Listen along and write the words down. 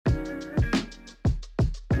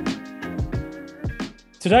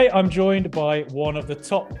Today, I'm joined by one of the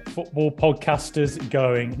top football podcasters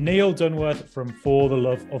going, Neil Dunworth from For the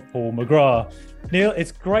Love of Paul McGrath. Neil,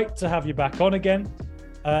 it's great to have you back on again.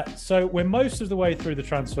 So we're most of the way through the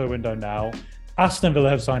transfer window now. Aston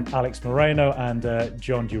Villa have signed Alex Moreno and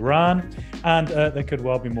John Duran, and there could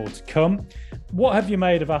well be more to come. What have you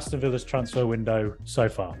made of Aston Villa's transfer window so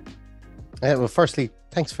far? Well, firstly,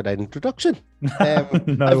 thanks for that introduction.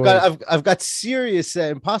 I've got serious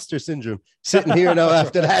imposter syndrome sitting here now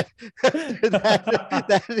after that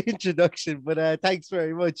introduction. But thanks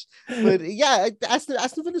very much. But yeah,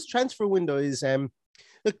 Aston Villa's transfer window is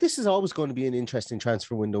look. This is always going to be an interesting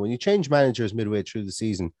transfer window. When you change managers midway through the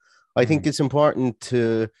season, I think it's important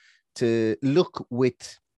to look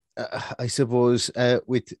with, I suppose,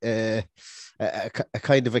 with a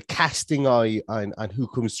kind of a casting eye on who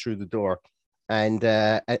comes through the door. And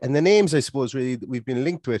the names, I suppose, really that we've been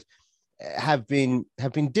linked with have been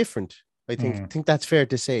different. I think that's fair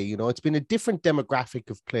to say. You know, it's been a different demographic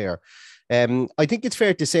of player. I think it's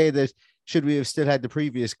fair to say that should we have still had the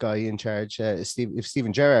previous guy in charge, if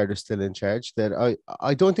Steven Gerrard is still in charge, that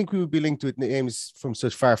I don't think we would be linked with names from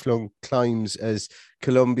such far-flung climes as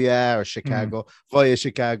Colombia or Chicago, via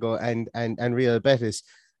Chicago and Real Betis.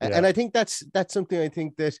 Yeah. And I think that's something I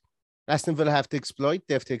think that Aston Villa have to exploit.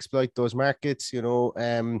 They have to exploit those markets, you know.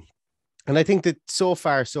 And I think that so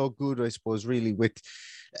far, so good, I suppose, really, with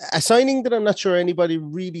a signing that I'm not sure anybody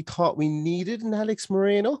really thought we needed in Alex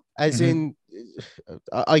Moreno, as in,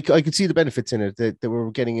 I could see the benefits in it, that we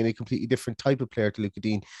were getting in a completely different type of player to Lucas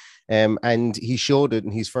Digne. And he showed it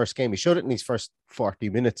in his first game. He showed it in his first 40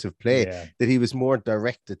 minutes of play, that he was more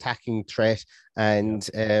direct attacking threat and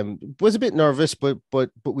was a bit nervous, but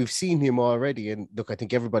we've seen him already. And look, I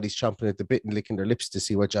think everybody's chomping at the bit and licking their lips to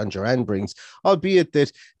see what John Duran brings, albeit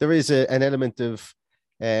that there is an element of,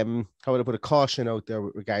 how would I put a caution out there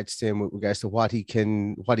with regards to him, with regards to what he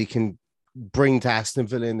can bring to Aston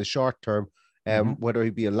Villa in the short term. Whether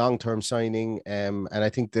he be a long-term signing, and I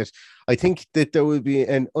think that there will be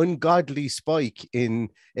an ungodly spike in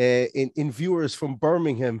viewers from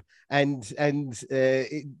Birmingham, and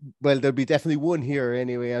well, there'll be definitely one here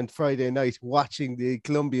anyway on Friday night watching the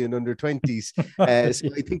Colombian under-20s. So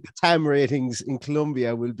I think the TAM ratings in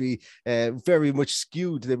Colombia will be very much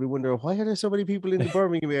skewed. They'll be wondering, why are there so many people in the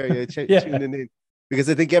Birmingham area tuning in? Because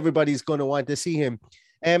I think everybody's going to want to see him.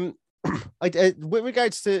 With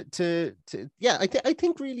regards to I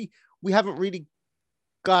think really we haven't really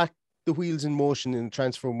got the wheels in motion in the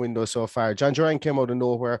transfer window so far. John Duran came out of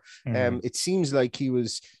nowhere. It seems like he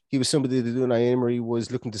was somebody that Unai Emery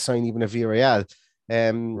was looking to sign even a Villarreal.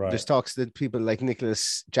 There's talks that people like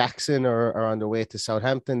Nicholas Jackson are on their way to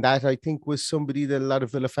Southampton. That I think was somebody that a lot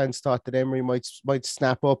of Villa fans thought that Emery might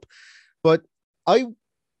snap up, but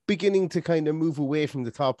beginning to kind of move away from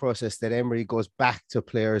the thought process that Emery goes back to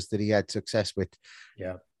players that he had success with.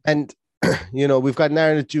 Yeah. And, you know, we've got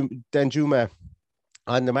Narendra Danjuma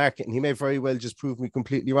on the market, and he may very well just prove me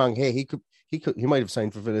completely wrong. Hey, he might have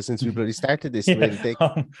signed for Villa since we bloody started this. Waiting for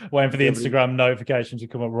the Instagram notifications to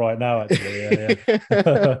come up right now, actually. And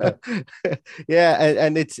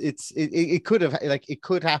it could have, like, it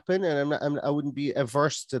could happen, and I wouldn't be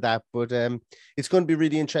averse to that, but it's going to be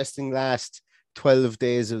really interesting last 12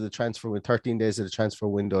 days of the transfer, with 13 days of the transfer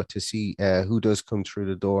window, to see who does come through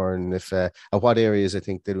the door, and if at what areas I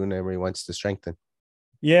think that Unai Emery wants to strengthen.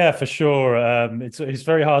 Yeah, for sure. It's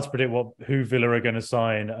very hard to predict who Villa are going to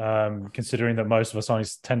sign, considering that most of our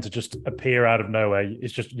signings tend to just appear out of nowhere.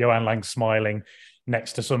 It's just Johan Lang smiling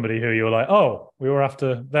next to somebody who you're like, oh, we were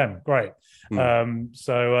after them. Great.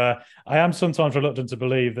 So I am sometimes reluctant to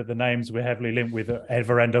believe that the names we're heavily linked with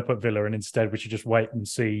ever end up at Villa, and instead we should just wait and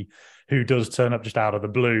see who does turn up just out of the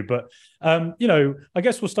blue. But, you know, I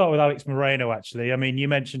guess we'll start with Alex Moreno, actually. I mean, you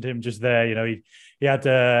mentioned him just there. You know,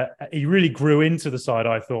 he really grew into the side,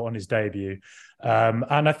 I thought, on his debut.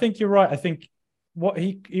 And I think you're right. I think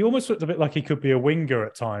he almost looked a bit like he could be a winger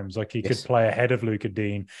at times, like he could play ahead of Lucas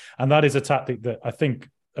Digne. And that is a tactic that I think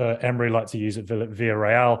Emery liked to use at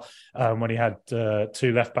Villarreal when he had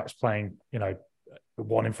two left backs playing, you know,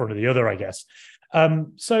 one in front of the other, I guess.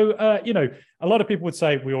 So you know, a lot of people would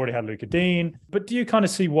say we already had Lucas Digne, but do you kind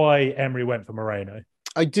of see why Emery went for Moreno?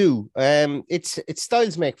 I do. It's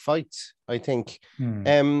styles make fights, I think.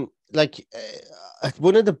 Like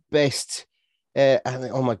one of the best, and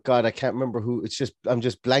oh my God, I can't remember who. I'm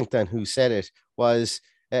just blanked on who said it. Was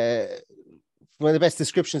one of the best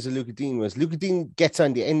descriptions of Lucas Digne was Lucas Digne gets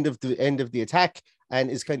on the end of the attack and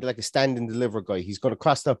is kind of like a stand and deliver guy. He's going to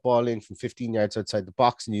cross that ball in from 15 yards outside the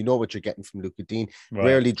box, and you know what you're getting from Lucas Digne. Right.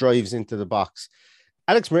 Rarely drives into the box.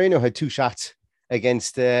 Alex Moreno had 2 shots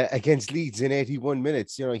against Leeds in 81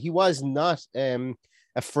 minutes. You know, he was not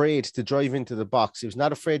afraid to drive into the box. He was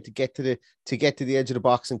not afraid to get to the edge of the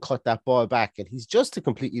box and cut that ball back. And he's just a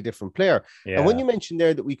completely different player. Yeah. And when you mentioned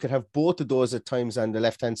there that we could have both of those at times on the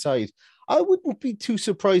left-hand side, I wouldn't be too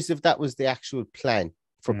surprised if that was the actual plan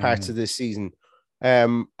for parts of this season.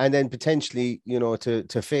 And then potentially, you know,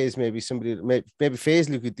 to phase maybe somebody, maybe phase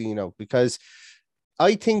Luca Digne out, because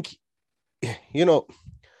I think, you know,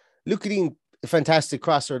 Luca Digne, a fantastic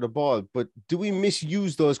crosser of the ball, but do we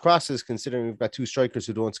misuse those crosses considering we've got two strikers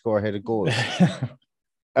who don't score headed goals?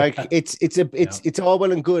 Like it's all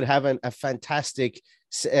well and good having a fantastic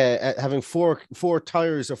having four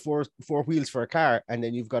tires or four wheels for a car, and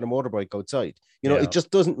then you've got a motorbike outside. You know, it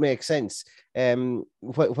just doesn't make sense when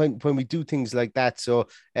we do things like that. So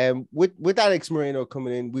with Alex Moreno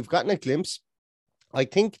coming in, we've gotten a glimpse. I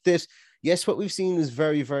think that yes, what we've seen is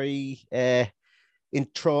very, very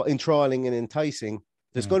enthralling and enticing.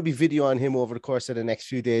 There's going to be video on him over the course of the next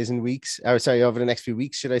few days and weeks, over the next few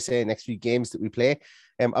weeks, should I say, next few games that we play.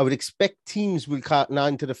 I would expect teams will cotton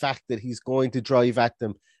on to the fact that he's going to drive at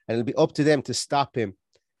them, and it'll be up to them to stop him.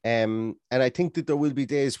 And I think that there will be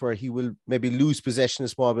days where he will maybe lose possession a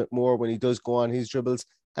small bit more when he does go on his dribbles,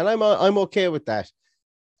 and I'm okay with that,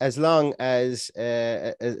 as long as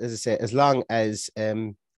I say, as long as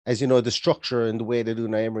you know, the structure and the way that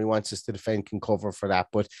Unai Emery wants us to defend can cover for that.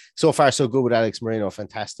 But so far, so good with Alex Moreno.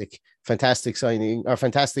 Fantastic signing, or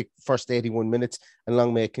fantastic first 81 minutes, and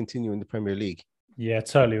long may it continue in the Premier League. Yeah,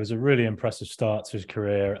 totally. It was a really impressive start to his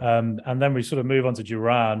career. And then we sort of move on to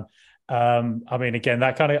Duran. I mean, again,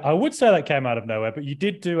 that kind of, I would say that came out of nowhere, but you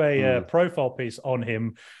did do a profile piece on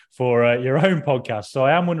him for your own podcast. So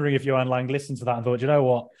I am wondering if Johan Lang listened to that and thought, you know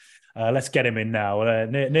what? Let's get him in now.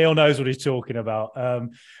 Neil knows what he's talking about.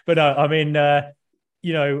 But no, I mean,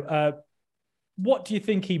 you know, what do you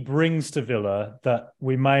think he brings to Villa that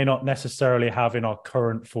we may not necessarily have in our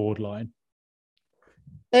current forward line?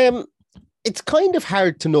 It's kind of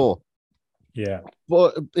hard to know. Yeah.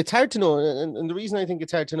 Well, it's hard to know. And the reason I think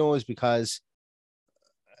it's hard to know is because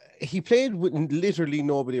he played with literally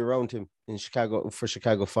nobody around him in Chicago for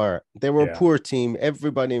Chicago Fire. They were a poor team.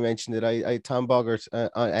 Everybody mentioned it. I Tom Boggart,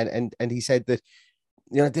 and he said that,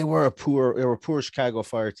 you know, they were a poor Chicago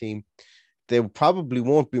Fire team. They probably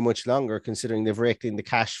won't be much longer, considering they've raked in the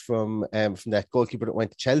cash from that goalkeeper that went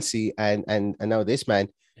to Chelsea and now this man.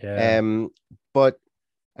 Yeah. But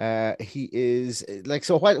he is like,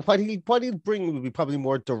 so what he'll bring will be probably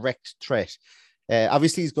more direct threat.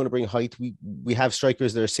 Obviously, he's going to bring height. We have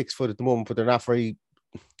strikers that are 6 foot at the moment, but they're not very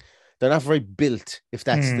built. If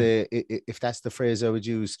that's the phrase I would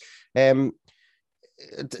use.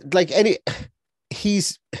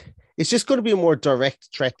 It's just going to be a more direct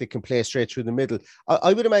threat that can play straight through the middle.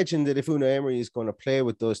 I would imagine that if Unai Emery is going to play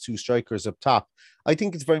with those two strikers up top, I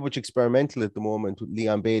think it's very much experimental at the moment, with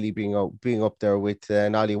Leon Bailey being up there with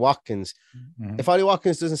Ollie Watkins. Mm-hmm. If Ollie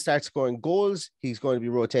Watkins doesn't start scoring goals, he's going to be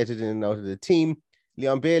rotated in and out of the team.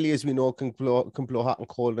 Leon Bailey, as we know, can blow hot and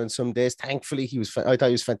cold on some days. Thankfully, I thought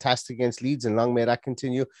he was fantastic against Leeds, and long may that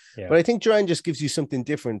continue. Yeah. But I think Duran just gives you something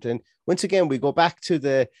different. And once again, we go back to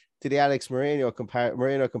the Alex Moreno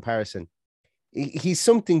comparison. He's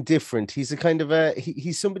something different. He's a kind of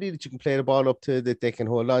he's somebody that you can play the ball up to, that they can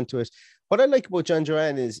hold on to it. What I like about John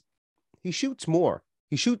Duran is he shoots more.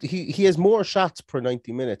 He has more shots per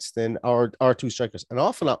 90 minutes than our two strikers, an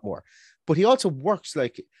awful lot more. But he also works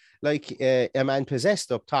like a man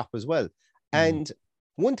possessed up top as well. And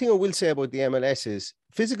one thing I will say about the MLS is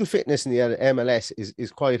physical fitness in the MLS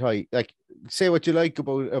is quite high. Like, say what you like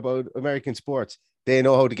about American sports, they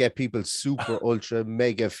know how to get people super ultra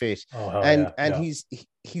mega fit.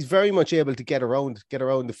 He's very much able to get around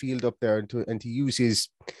the field up there and to use his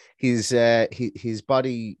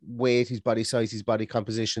body weight, his body size, his body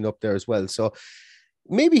composition up there as well. So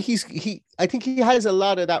maybe I think he has a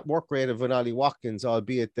lot of that work rate of an Ollie Watkins,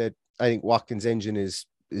 albeit that I think Watkins' engine is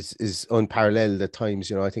unparalleled at times.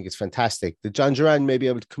 You know, I think it's fantastic. The John Duran may be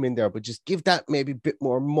able to come in there, but just give that maybe a bit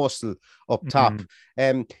more muscle up top.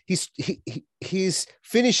 He's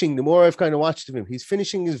finishing. The more I've kind of watched of him, his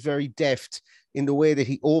finishing is very deft in the way that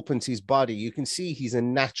he opens his body. You can see he's a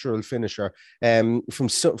natural finisher. From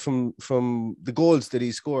the goals that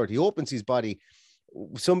he scored, he opens his body.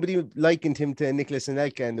 Somebody likened him to Nicolas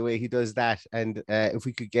Anelka in the way he does that. And if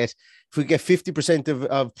we get 50%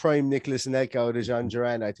 of prime Nicolas Anelka out of John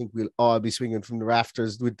Duran, I think we'll all be swinging from the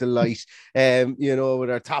rafters with delight, you know, with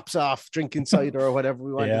our tops off, drinking cider or whatever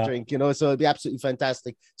we want to drink, you know. So it'd be absolutely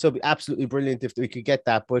fantastic. So it'd be absolutely brilliant if we could get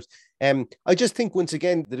that. But I just think, once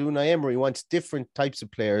again, that Unai Emery wants different types of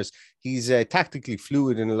players. He's tactically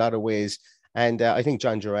fluid in a lot of ways. And I think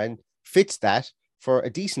John Duran fits that. for a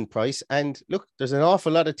decent price. And look, there's an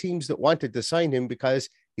awful lot of teams that wanted to sign him because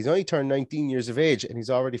he's only turned 19 years of age and he's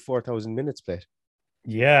already 4,000 minutes played.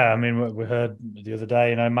 Yeah, I mean, we heard the other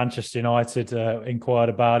day, Manchester United inquired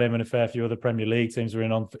about him, and a fair few other Premier League teams were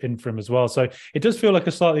in for him as well. So it does feel like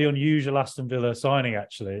a slightly unusual Aston Villa signing,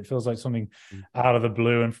 actually. It feels like something out of the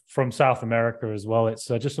blue and from South America as well. It's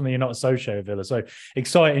just something you're not associated with Villa. So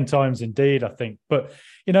exciting times indeed, I think. But,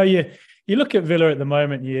 you look at Villa at the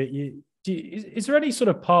moment, is there any sort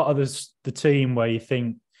of part of the team where you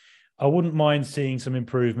think, I wouldn't mind seeing some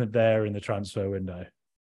improvement there in the transfer window?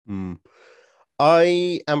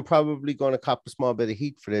 I am probably going to cop a small bit of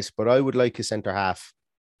heat for this, but I would like a centre half.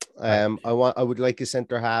 I would like a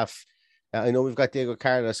centre half. I know we've got Diego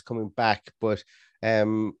Carlos coming back, but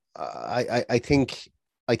I think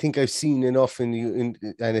I've seen enough and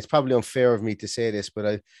it's probably unfair of me to say this,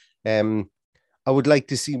 but I would like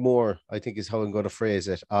to see more, I think is how I'm going to phrase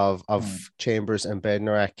it, of Chambers and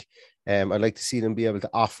Bednarek. I'd like to see them be able to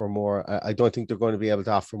offer more. I don't think they're going to be able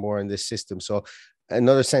to offer more in this system. So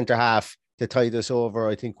another centre half to tide us over,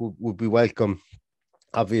 I think would be welcome.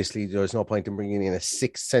 Obviously, there's no point in bringing in a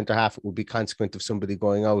sixth centre half. It would be consequent of somebody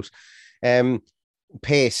going out.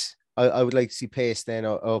 Pace. I would like to see Pace then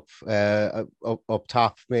up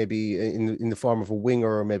top, maybe in the form of a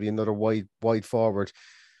winger or maybe another wide forward.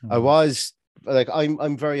 I'm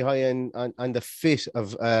very high on the fit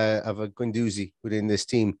of a Guendouzi within this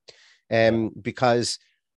team, because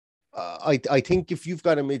I think if you've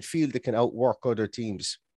got a midfield that can outwork other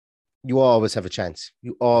teams, you always have a chance.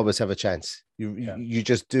 You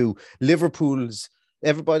just do.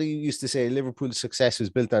 Everybody used to say Liverpool's success was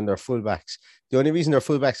built on their fullbacks. The only reason their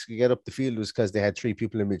fullbacks could get up the field was because they had three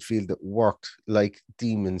people in midfield that worked like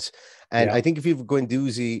demons. And I think if you've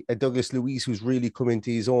Guendouzi, a Douglas Luiz who's really come into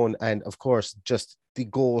his own, and of course just the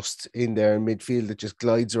ghost in there in midfield that just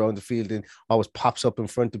glides around the field and always pops up in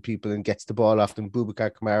front of people and gets the ball off them, Boubacar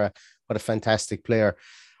Kamara, what a fantastic player.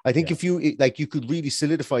 I think if you could really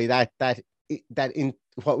solidify that in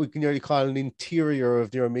what we can nearly call an interior of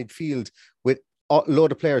their midfield with a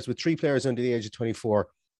load of players, with three players under the age of 24,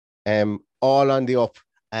 all on the up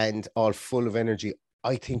and all full of energy.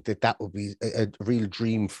 I think that would be a real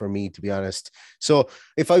dream for me, to be honest. So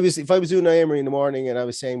if I was doing Emery in the morning and I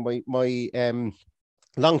was saying my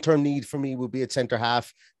long-term need for me would be at centre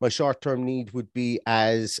half. My short-term need would be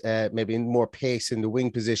as maybe more pace in the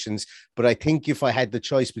wing positions. But I think if I had the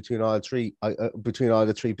choice between all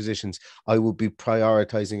the three positions, I would be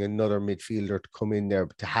prioritizing another midfielder to come in there,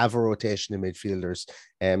 to have a rotation of midfielders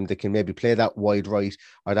that can maybe play that wide right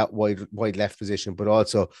or that wide left position, but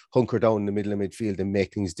also hunker down in the middle of midfield and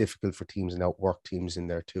make things difficult for teams and outwork teams in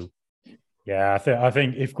there too. Yeah, I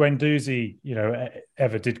think if Guendouzi,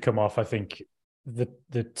 ever did come off, I think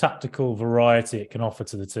the tactical variety it can offer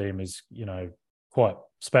to the team is, quite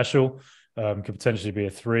special. Could potentially be a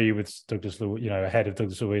 3 with Douglas, ahead of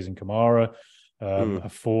Douglas Luiz and Kamara, a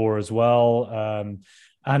 4 as well.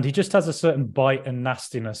 And he just has a certain bite and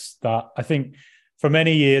nastiness that I think for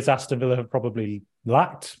many years Aston Villa have probably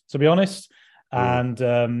lacked, to be honest.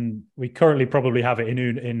 And we currently probably have it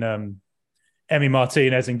in Emi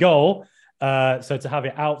Martinez in goal. So to have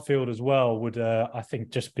it outfield as well would, I think,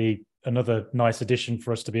 just be another nice addition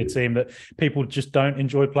for us to be a team that people just don't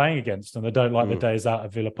enjoy playing against, and they don't like the days out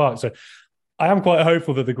at Villa Park. So I am quite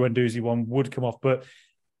hopeful that the Guendouzi one would come off, but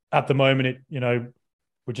at the moment,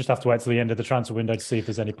 we just have to wait till the end of the transfer window to see if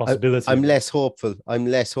there's any possibility. I'm less hopeful.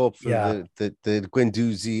 That the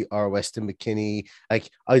Guendouzi or Weston McKennie.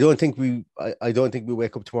 I don't think we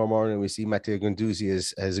wake up tomorrow morning and we see Matteo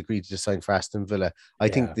Guendouzi has agreed to sign for Aston Villa. I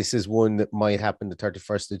think this is one that might happen the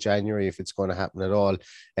 31st of January if it's going to happen at all.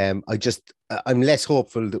 I'm less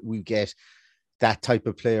hopeful that we get that type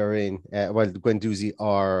of player in. Guendouzi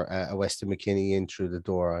or a Weston McKennie in through the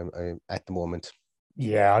door. I'm at the moment.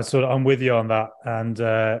 Yeah, I'm with you on that, and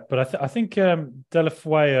but I think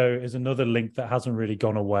Deulofeu is another link that hasn't really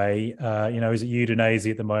gone away. He's at Udinese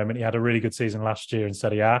at the moment. He had a really good season last year in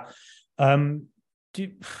Serie A. Do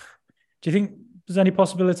you think there's any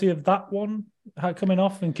possibility of that one coming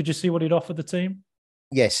off? And could you see what he'd offer the team?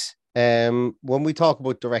 Yes. When we talk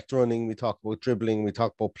about direct running, we talk about dribbling, we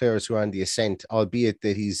talk about players who are on the ascent, albeit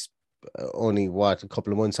that he's only a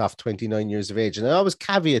couple of months off 29 years of age, and I always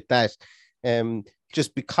caveat that.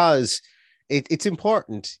 Just because it's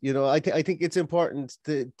important, I think it's important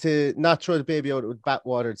to not throw the baby out with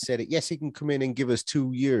bathwater. Said it. Yes, he can come in and give us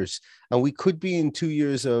 2 years, and we could be in 2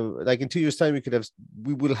 years in 2 years' time.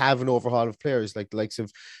 We will have an overhaul of players like the likes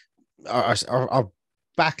of our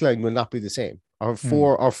backline will not be the same. Our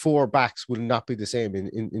four backs will not be the same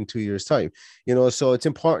in 2 years' time. So it's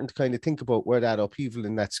important to kind of think about where that upheaval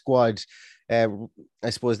in that squad I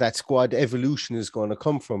suppose that squad evolution is going to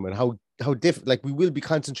come from, and how different. Like, we will be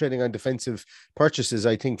concentrating on defensive purchases,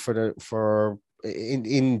 I think,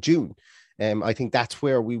 in June. I think that's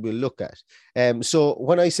where we will look at. So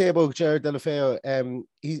when I say about Jared Deulofeu,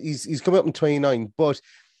 he's coming up in 29, but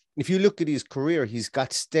if you look at his career, he's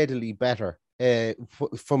got steadily better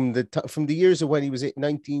from the years of when he was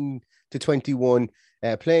 19 to 21,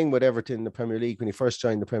 playing with Everton in the Premier League when he first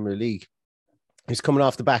joined the Premier League. He's coming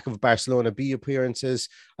off the back of Barcelona B appearances.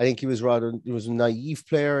 I think he was a naive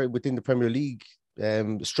player within the Premier League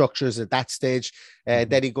structures at that stage.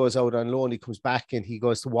 Then he goes out on loan, he comes back and he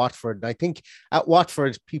goes to Watford. And I think at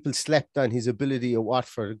Watford, people slept on his ability at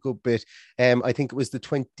Watford a good bit. I think it was the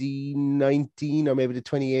 2019 or maybe the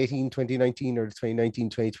 2019 or the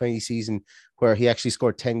 2020 season where he actually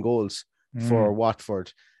scored 10 goals for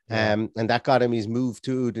Watford. And that got him his move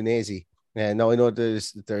to Udinese. Now I know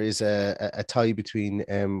there is a tie between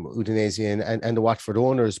Udinese and the Watford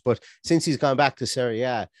owners, but since he's gone back to Serie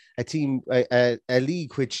A, a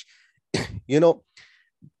league which, you know,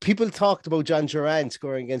 people talked about John Duran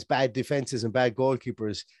scoring against bad defenses and bad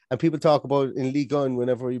goalkeepers, and people talk about in Ligue 1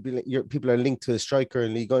 whenever people are linked to a striker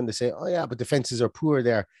in Ligue 1, they say, oh yeah, but defenses are poor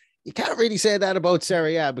there. You can't really say that about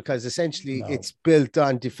Serie A because essentially it's built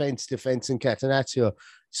on defense and catenaccio.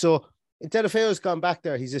 So Deulofeu's gone back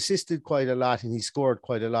there. He's assisted quite a lot and he scored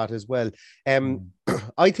quite a lot as well.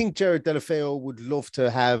 I think Jared Deulofeu would love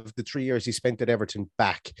to have the 3 years he spent at Everton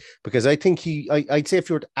back, because I think I'd say if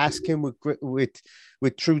you were to ask him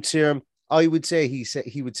with truth serum, I would say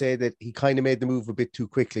he would say that he kind of made the move a bit too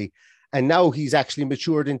quickly. And now he's actually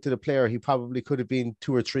matured into the player he probably could have been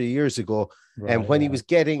 2 or 3 years ago. And when he was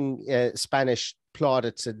getting Spanish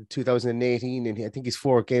plaudits in 2018, and I think he's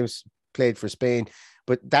 4 games played for Spain,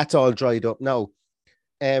 but that's all dried up now.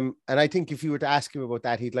 And I think if you were to ask him about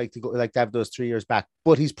that, he'd like to have those 3 years back.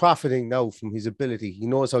 But he's profiting now from his ability. He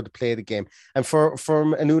knows how to play the game. And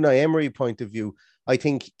from an Unai Emery point of view, I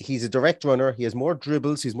think he's a direct runner. He has more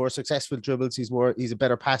dribbles. He's more successful dribbles. He's a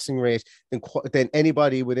better passing rate than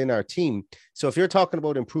anybody within our team. So if you're talking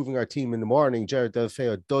about improving our team in the morning, Jared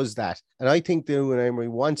Deulofeu does that. And I think the Unai Emery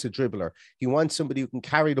wants a dribbler. He wants somebody who can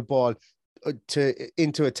carry the ball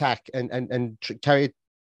into attack and carry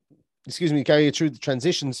it through the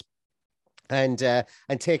transitions and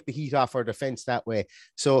take the heat off our defense that way.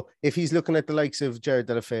 So if he's looking at the likes of Jared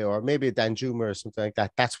Deulofeu or maybe a Danjuma or something like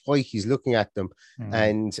that, that's why he's looking at them.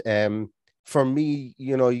 And for me,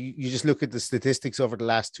 you know, you just look at the statistics over the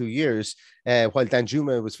last 2 years. While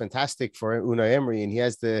Danjuma was fantastic for Unai Emery and he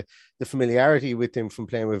has the familiarity with him from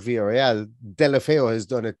playing with Villarreal, Deulofeu has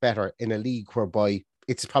done it better in a league whereby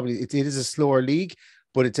it is a slower league,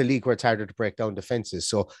 but it's a league where it's harder to break down defenses.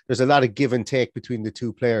 So there's a lot of give and take between the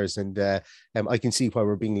two players, and I can see why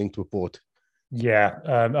we're being linked with both. Yeah,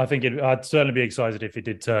 I think I'd certainly be excited if he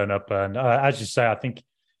did turn up. And as you say, I think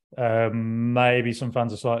maybe some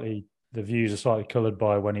fans the views are slightly coloured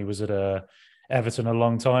by when he was at Everton a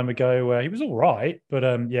long time ago, where he was all right. But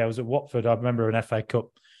it was at Watford. I remember an FA Cup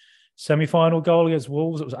semi-final goal against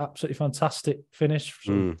Wolves. It was an absolutely fantastic finish.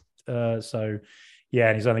 So. Yeah,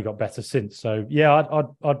 and he's only got better since. So yeah,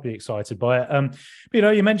 I'd be excited by it. But, you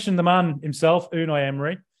know, you mentioned the man himself, Unai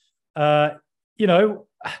Emery. You know,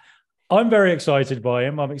 I'm very excited by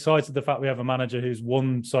him. I'm excited the fact we have a manager who's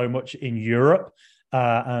won so much in Europe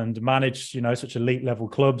and managed, you know, such elite level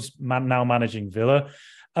clubs. Now managing Villa.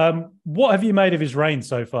 What have you made of his reign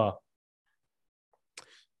so far?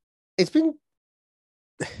 It's been.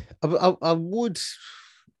 I would.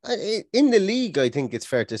 In the league, I think it's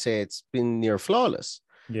fair to say it's been near flawless.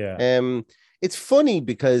 Yeah. It's funny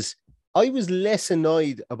because I was less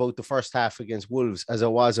annoyed about the first half against Wolves as I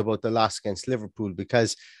was about the loss against Liverpool,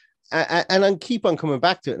 because, and I keep on coming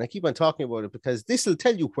back to it and I keep on talking about it, because this will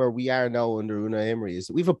tell you where we are now under Unai Emery, is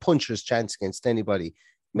that we have a puncher's chance against anybody.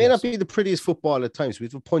 May not be the prettiest football at times. We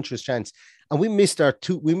have a puncher's chance. And we missed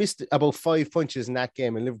about 5 punches in that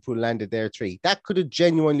game, and Liverpool landed their 3. That could have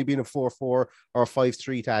genuinely been a 4-4 or a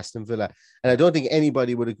 5-3 to Aston Villa. And I don't think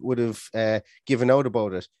anybody would have given out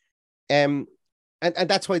about it. And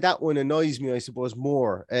that's why that one annoys me, I suppose,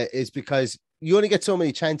 more, is because you only get so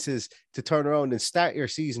many chances to turn around and start your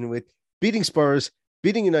season with beating Spurs,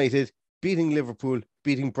 beating United, beating Liverpool,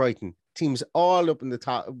 beating Brighton. Teams all up in the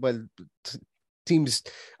top, teams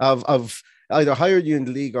of either higher you in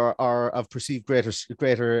the league or of perceived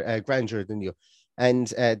greater grandeur than you, and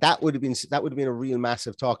that would have been a real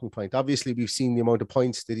massive talking point. Obviously, we've seen the amount of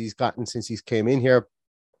points that he's gotten since he's came in here,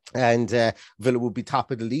 and Villa will be top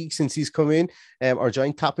of the league since he's come in, or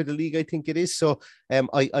joint top of the league, I think it is. So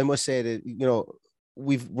I must say that, you know,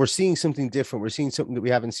 we're seeing something different. We're seeing something that we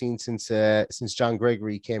haven't seen since John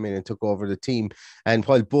Gregory came in and took over the team. And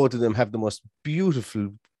while both of them have the most beautiful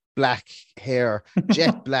black hair,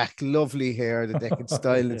 jet black, lovely hair that they can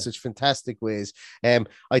style in such fantastic ways.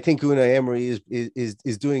 I think Unai Emery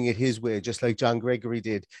is doing it his way, just like John Gregory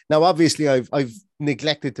did. Now, obviously, I've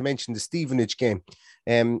neglected to mention the Stevenage game,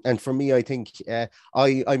 and for me, I think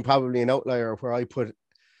I'm probably an outlier where I put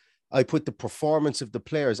the performance of the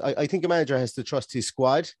players. I think a manager has to trust his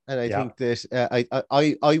squad, and I think that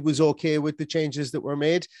I was okay with the changes that were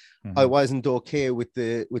made. Mm-hmm. I wasn't okay with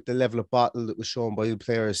the level of battle that was shown by the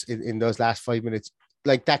players in those last 5 minutes.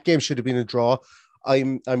 Like, that game should have been a draw.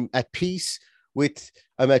 I'm at peace with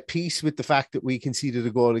the fact that we conceded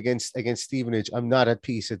a goal against Stevenage. I'm not at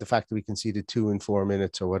peace with the fact that we conceded 2 in 4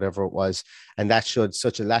 minutes or whatever it was, and that showed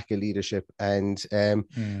such a lack of leadership. And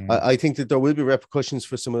I think that there will be repercussions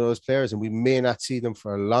for some of those players, and we may not see them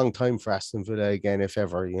for a long time for Aston Villa again, if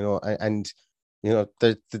ever. And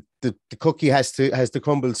the cookie has to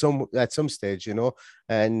crumble at some stage. And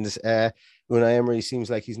Unai Emery seems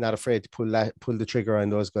like he's not afraid to pull the trigger on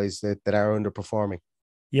those guys that are underperforming.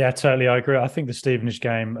 Yeah, totally. I agree. I think the Stevenage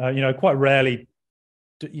game, quite rarely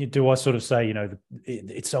do I sort of say,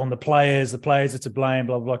 it's on the players are to blame,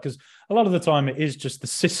 blah, blah, blah, because a lot of the time it is just the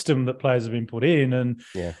system that players have been put in. And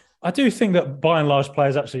I do think that by and large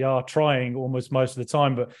players actually are trying almost most of the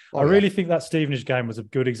time. But I really think that Stevenage game was a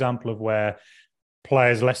good example of where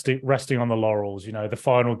players resting on the laurels, the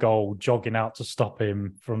final goal, jogging out to stop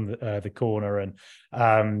him from the corner, and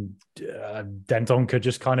Dendoncker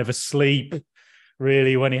just kind of asleep,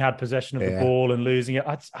 really, when he had possession of the ball and losing it.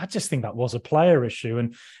 I just think that was a player issue,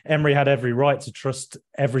 and Emery had every right to trust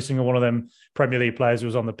every single one of them Premier League players who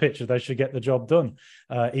was on the pitch that they should get the job done,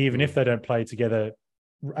 even if they don't play together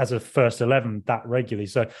as a first 11 that regularly.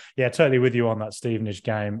 So yeah, totally with you on that Stevenage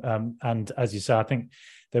game. And as you say, I think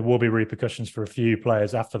there will be repercussions for a few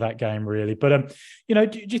players after that game, really. But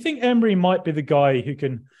do you think Emery might be the guy who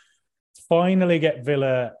can finally get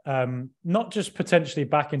Villa not just potentially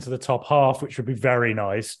back into the top half, which would be very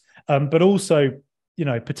nice, but also,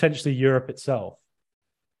 potentially Europe itself?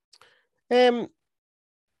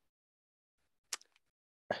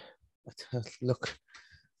 Look,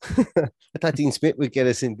 I thought Dean Smith would get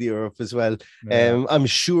us into Europe as well. Yeah. I'm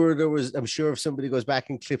sure if somebody goes back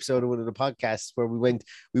and clips out of one of the podcasts where we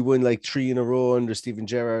won like 3 in a row under Steven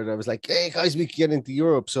Gerrard, I was like, hey guys, we can get into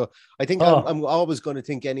Europe. So I think I'm always going to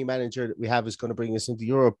think any manager that we have is going to bring us into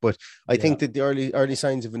Europe. But I think that the early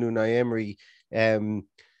signs of an Unai Emery,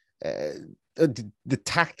 the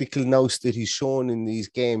tactical nous that he's shown in these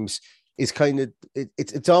games is kind of,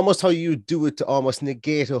 it's almost how you do it to almost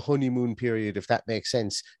negate a honeymoon period, if that makes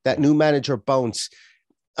sense. That new manager bounce.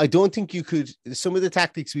 I don't think you could. Some of the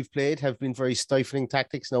tactics we've played have been very stifling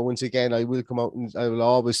tactics. Now, once again, I will come out and I will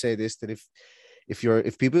always say this, that if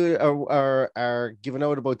people are giving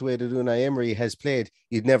out about the way that Unai Emery has played,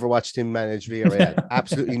 you'd never watched him manage Villarreal.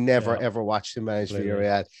 Absolutely never, ever watched him manage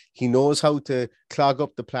Villarreal. He knows how to clog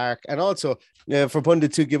up the park. And also, for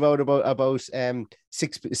pundits to give out about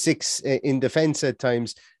six in defence at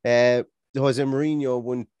times, Jose Mourinho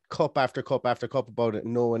won cup after cup after cup about it.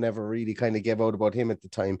 No one ever really kind of gave out about him at the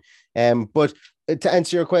time. But to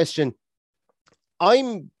answer your question,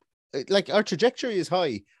 I'm like, our trajectory is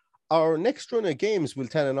high. Our next run of games will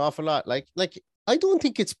tell an awful lot. Like I don't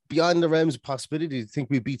think it's beyond the realms of possibility to think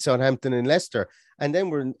we beat Southampton and Leicester, and then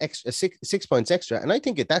we're in extra 6 points extra. And I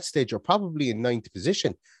think at that stage, you're probably in 9th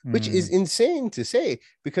position, which is insane to say,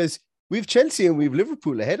 because we've Chelsea and we've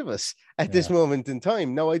Liverpool ahead of us at this moment in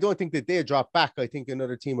time. Now, I don't think that they drop back. I think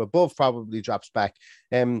another team above probably drops back,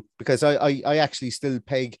 because I actually still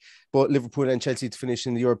peg both Liverpool and Chelsea to finish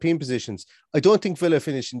in the European positions. I don't think Villa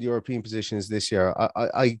finish in the European positions this year.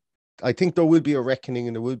 I think there will be a reckoning,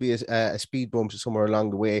 and there will be a speed bump somewhere along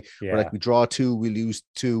the way. Where, like, we draw 2, we lose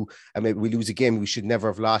 2, and maybe we lose a game we should never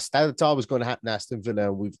have lost. That's always going to happen to Aston Villa,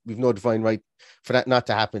 and we've no divine right for that not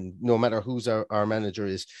to happen, no matter who's our manager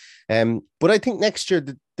is. But I think next year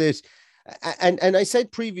that and I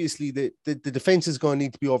said previously that the defense is going to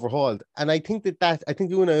need to be overhauled, and I think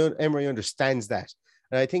Unai Emery understands that,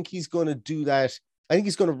 and I think he's going to do that. I think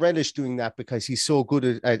he's going to relish doing that because he's so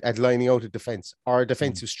good at lining out a defense or a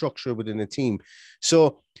defensive structure within a team.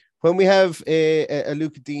 So when we have a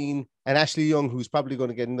Luke Dean and Ashley Young, who's probably going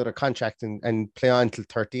to get another contract and play on till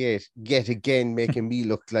 38, yet again making me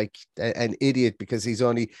look like an idiot, because he's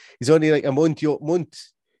only like a month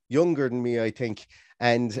younger than me, I think.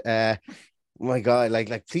 And my God,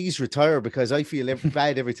 like please retire, because I feel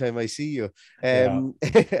bad every time I see you. Yeah.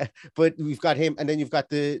 But we've got him, and then you've got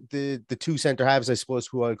the two centre halves, I suppose,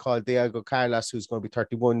 who I'll call Diego Carlos, who's going to be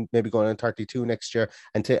 31, maybe going on 32 next year,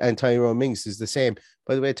 and Tyrone Mings is the same.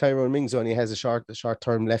 By the way, Tyrone Mings only has a short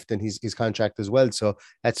term left in his contract as well, so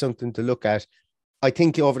that's something to look at. I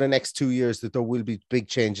think over the next 2 years that there will be big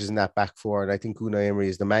changes in that back four, and I think Unai Emery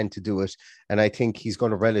is the man to do it, and I think he's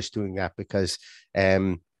going to relish doing that, because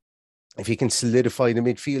if he can solidify the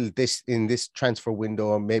midfield in this transfer window,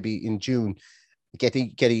 or maybe in June, get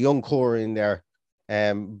a young core in there,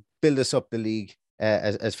 build us up the league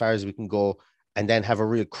as far as we can go, and then have a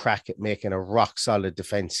real crack at making a rock solid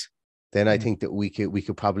defense, then I think that we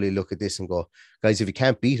could probably look at this and go, guys, if you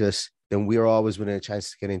can't beat us, then we're always winning a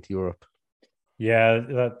chance to get into Europe.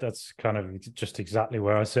 Yeah, that's kind of just exactly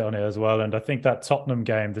where I sit on it as well. And I think that Tottenham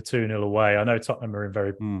game, the 2-0 away, I know Tottenham are in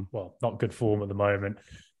very, well, not good form at the moment.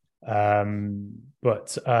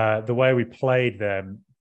 But the way we played them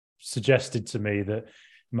suggested to me that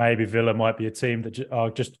maybe Villa might be a team that are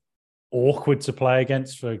just awkward to play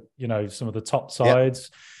against for, some of the top sides.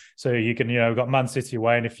 Yep. So you can, we've got Man City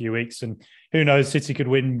away in a few weeks, and who knows, City could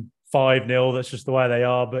win 5-0. That's just the way they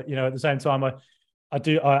are. But, at the same time,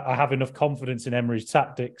 I have enough confidence in Emery's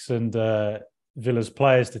tactics and Villa's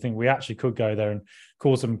players to think we actually could go there and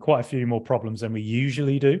cause them quite a few more problems than we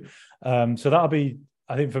usually do. So that'll be,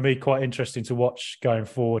 I think, for me, quite interesting to watch going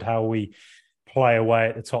forward, how we play away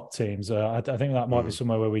at the top teams. I think that might be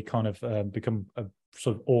somewhere where we kind of become a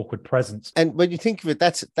sort of awkward presence. And when you think of it,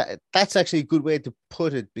 that's actually a good way to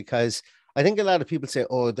put it, because I think a lot of people say,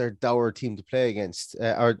 oh, they're a dour team to play against,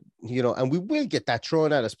 and we will get that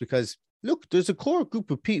thrown at us, because look, there's a core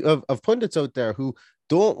group of pundits out there who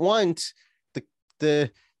don't want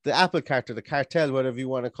the apple cart or the cartel, whatever you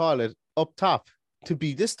want to call it, up top to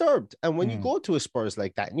be disturbed. And when you go to a Spurs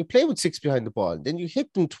like that and you play with six behind the ball, then you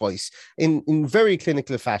hit them twice in very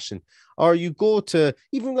clinical fashion, or you go to,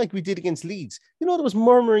 even like we did against Leeds, there was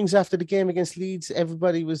murmurings after the game against Leeds.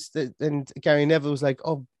 Everybody was, and Gary Neville was like,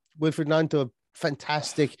 oh, Wilfried Gnonto,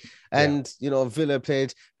 fantastic. And, Villa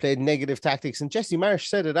played negative tactics. And Jesse Marsh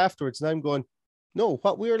said it afterwards. And I'm going, no,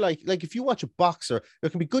 what we're like if you watch a boxer,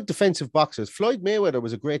 there can be good defensive boxers. Floyd Mayweather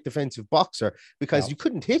was a great defensive boxer because you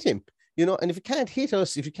couldn't hit him, and if you can't hit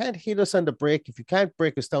us on the break, if you can't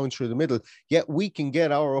break us down through the middle, yet we can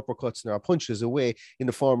get our uppercuts and our punches away in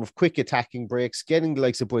the form of quick attacking breaks, getting the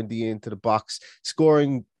likes of Buendia into the box,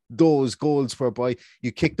 scoring those goals whereby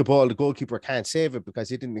you kick the ball, the goalkeeper can't save it because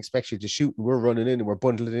he didn't expect you to shoot, and we're running in and we're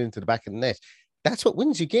bundling it into the back of the net. That's what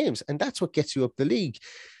wins you games, and that's what gets you up the league.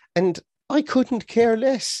 And I couldn't care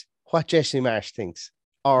less what Jesse Marsh thinks,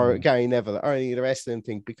 or Gary Neville, or any of the rest of them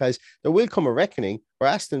think, because there will come a reckoning where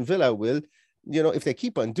Aston Villa will, if they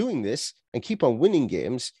keep on doing this and keep on winning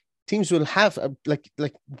games, teams will have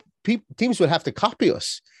teams will have to copy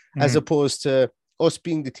us, as opposed to us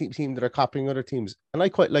being the team that are copying other teams. And I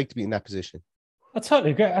quite like to be in that position. I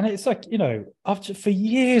totally agree. And it's like, for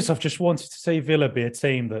years, I've just wanted to see Villa be a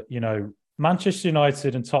team that, Manchester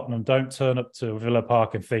United and Tottenham don't turn up to Villa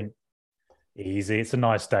Park and think, easy, it's a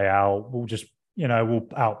nice day out, we'll just, we'll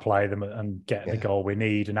outplay them and get the goal we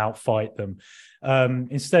need and outfight them.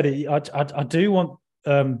 Instead, I do want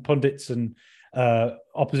pundits and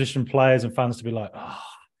opposition players and fans to be like,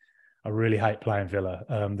 I really hate playing Villa.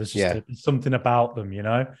 There's just something about them,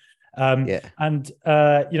 And,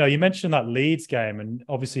 you mentioned that Leeds game, and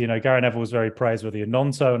obviously, Gary Neville was very praiseworthy of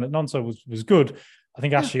Gnonto, and Gnonto was good. I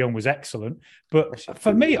think Ashley Young was excellent. But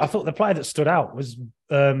for me, I thought the player that stood out was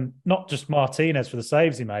not just Martinez for the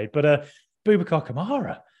saves he made, but Boubacar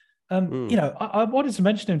Kamara. I wanted to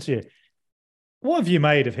mention him to you. What have you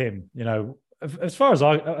made of him? As far as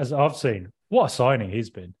I've seen, what a signing he's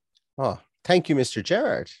been. Oh, thank you, Mr.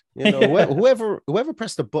 Gerrard. Whoever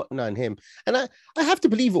pressed the button on him. And I have to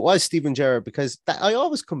believe it was Steven Gerrard, because I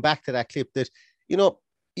always come back to that clip that,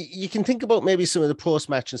 you can think about maybe some of the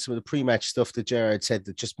post-match and some of the pre-match stuff that Gerrard said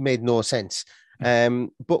that just made no sense.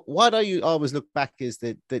 But what I always look back is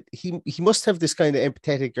that he must have this kind of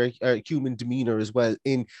empathetic or human demeanor as well,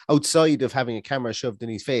 outside of having a camera shoved in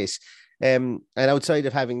his face, and outside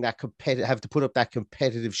of having that have to put up that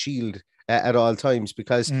competitive shield at all times,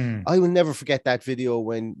 because I will never forget that video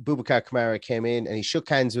when Boubacar Kamara came in and he shook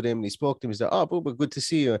hands with him and he spoke to him. He said, "Oh, Bouba, good to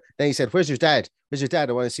see you." Then he said, "Where's your dad? Where's your dad?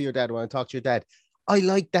 I want to see your dad. I want to talk to your dad." I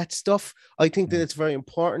like that stuff. I think that it's very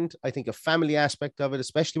important. I think a family aspect of it,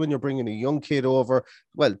 especially when you're bringing a young kid over,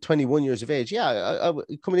 21 years of age.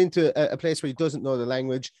 Coming into a place where he doesn't know the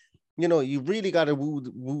language. you know, you really got to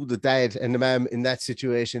woo the dad and the mom in that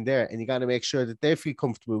situation there. And you got to make sure that they feel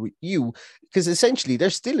comfortable with you, because essentially they're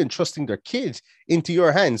still entrusting their kid into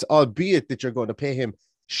your hands, albeit that you're going to pay him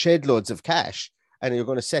shed loads of cash and you're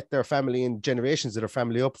going to set their family and generations of their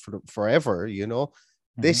family up for forever, you know.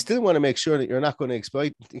 Mm-hmm. They still want to make sure that you're not going to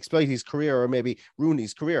exploit his career or maybe ruin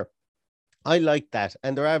his career. I like that.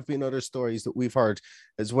 And there have been other stories that we've heard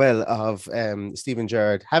as well of Steven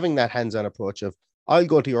Gerrard having that hands-on approach of, I'll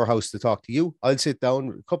go to your house to talk to you. I'll sit down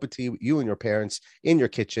with a cup of tea with you and your parents in your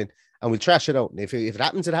kitchen and we'll trash it out. And if it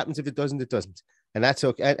happens, it happens. If it doesn't, it doesn't. And that's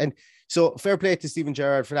okay. And so fair play to Steven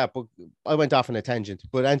Gerrard for that. But I went off on a tangent.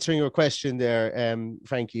 But answering your question there,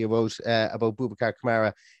 Frankie, about Boubacar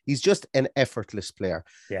Kamara, he's just an effortless player.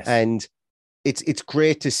 Yes. And it's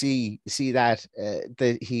great to see that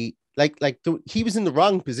that he he was in the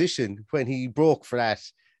wrong position when he broke for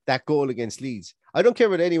that goal against Leeds. I don't care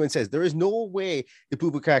what anyone says. There is no way that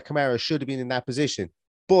Boubacar Kamara should have been in that position.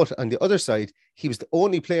 But on the other side, he was the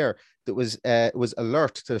only player that was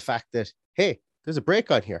alert to the fact that, hey, there's a break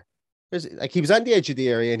on here. He was on the edge of the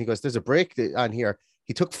area and he goes, there's a break on here.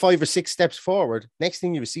 He took 5 or 6 steps forward. Next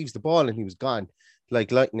thing he receives the ball and he was gone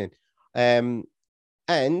like lightning.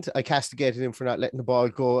 And I castigated him for not letting the ball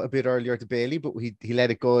go a bit earlier to Bailey, but he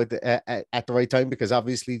let it go at the right time because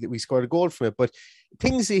obviously we scored a goal from it. But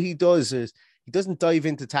things that he does is he doesn't dive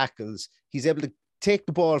into tackles. He's able to take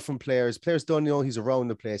the ball from players. Players don't know he's around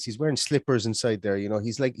the place. He's wearing slippers inside there. You know,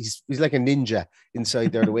 he's like a ninja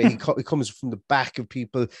inside there. The way he comes from the back of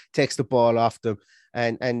people, takes the ball off them,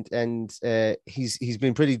 and he's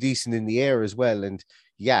been pretty decent in the air as well. And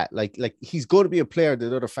yeah, like he's going to be a player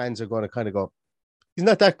that other fans are going to kind of go, he's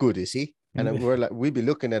not that good, is he? And we'll be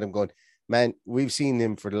looking at him going, man, we've seen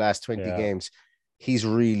him for the last 20 games. He's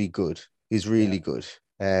really good. He's really good.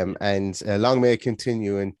 And long may it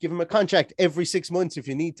continue, and give him a contract every 6 months if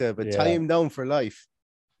you need to, but tie him down for life.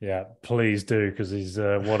 Yeah, please do, because he's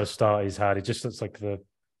what a start he's had. He just looks like the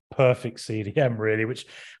perfect CDM, really, which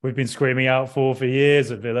we've been screaming out for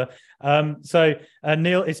years at Villa. So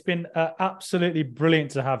Neil, it's been absolutely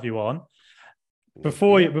brilliant to have you on.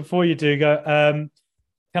 Before you do go,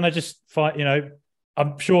 can I just find,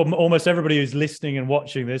 I'm sure almost everybody who's listening and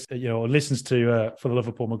watching this, or listens to For the Love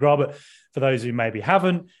of Paul McGrath, but for those who maybe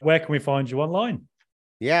haven't, where can we find you online?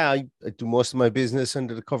 Yeah, I do most of my business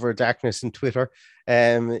under the cover of darkness on Twitter,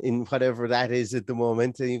 in whatever that is at the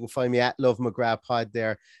moment. And you can find me at Love McGrath Pod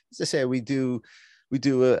there. As I say, we do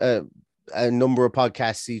a number of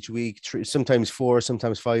podcasts each week, sometimes 4,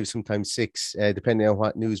 sometimes 5, sometimes 6, depending on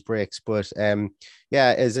what news breaks. But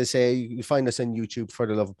as I say, you find us on YouTube for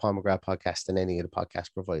the Love of Paul McGrath podcast and any of the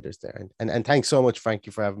podcast providers there. And thanks so much,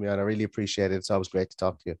 Frankie, for having me on. I really appreciate it. It's always great to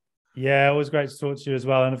talk to you. Yeah, always great to talk to you as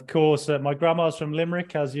well. And of course, my grandma's from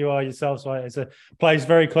Limerick, as you are yourself. So it's a place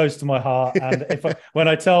very close to my heart. And when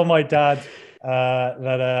I tell my dad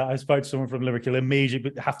that I spoke to someone from Limerick, he'll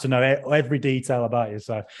immediately have to know every detail about you.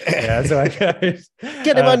 So yeah, so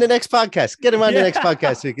get him on the next podcast. Get him on the next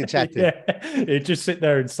podcast so you can chat to him. Yeah, he'd just sit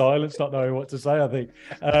there in silence, not knowing what to say, I think.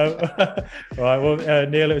 Right. Well,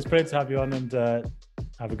 Neil, it was brilliant to have you on, and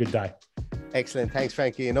have a good day. Excellent. Thanks,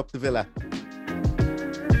 Frankie. And up the Villa.